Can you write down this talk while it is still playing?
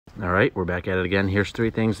All right, we're back at it again. Here's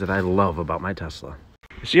 3 things that I love about my Tesla.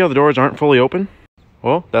 You see how the doors aren't fully open?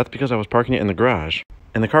 Well, that's because I was parking it in the garage.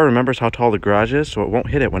 And the car remembers how tall the garage is, so it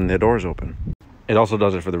won't hit it when the door's open. It also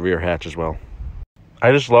does it for the rear hatch as well.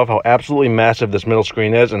 I just love how absolutely massive this middle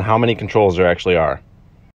screen is and how many controls there actually are.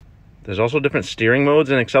 There's also different steering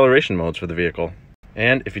modes and acceleration modes for the vehicle.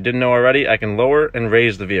 And if you didn't know already, I can lower and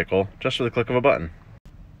raise the vehicle just with the click of a button.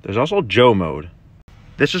 There's also Joe mode.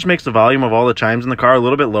 This just makes the volume of all the chimes in the car a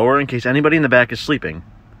little bit lower in case anybody in the back is sleeping.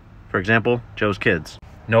 For example, Joe's kids.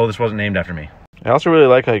 No, this wasn't named after me. I also really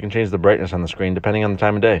like how you can change the brightness on the screen depending on the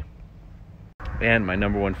time of day. And my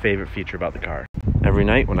 #1 favorite feature about the car. Every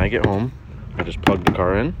night when I get home, I just plug the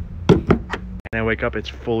car in, and I wake up, it's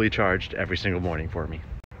fully charged every single morning for me.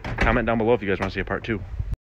 Comment down below if you guys want to see a part 2.